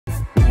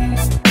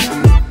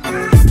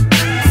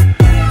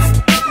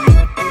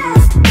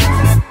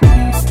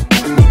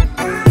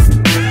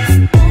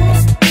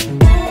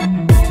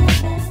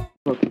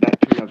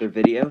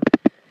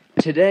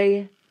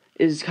Today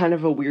is kind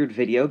of a weird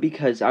video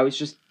because I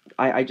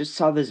just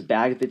saw this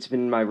bag that's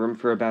been in my room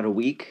for about a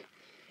week,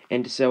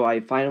 and so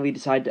I finally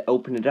decided to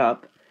open it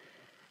up,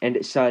 and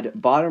it said,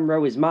 "Bottom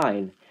row is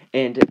mine,"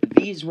 and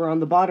these were on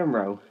the bottom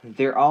row.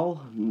 They've all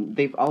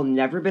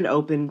never been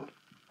opened,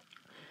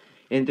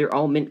 and they're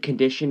all mint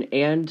condition,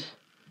 and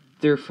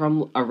they're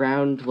from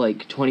around,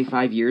 like,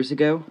 25 years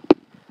ago.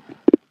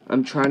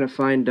 I'm trying to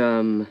find,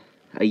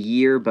 a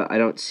year, but I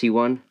don't see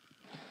one.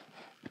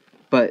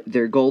 But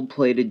they're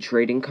gold-plated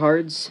trading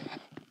cards,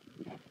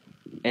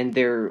 and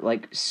they're,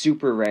 like,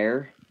 super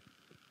rare,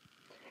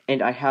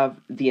 and I have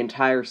the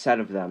entire set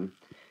of them.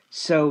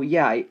 So,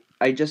 yeah,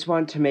 I just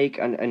wanted to make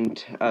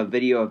a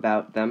video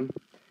about them.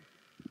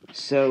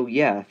 So,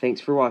 yeah, thanks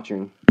for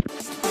watching.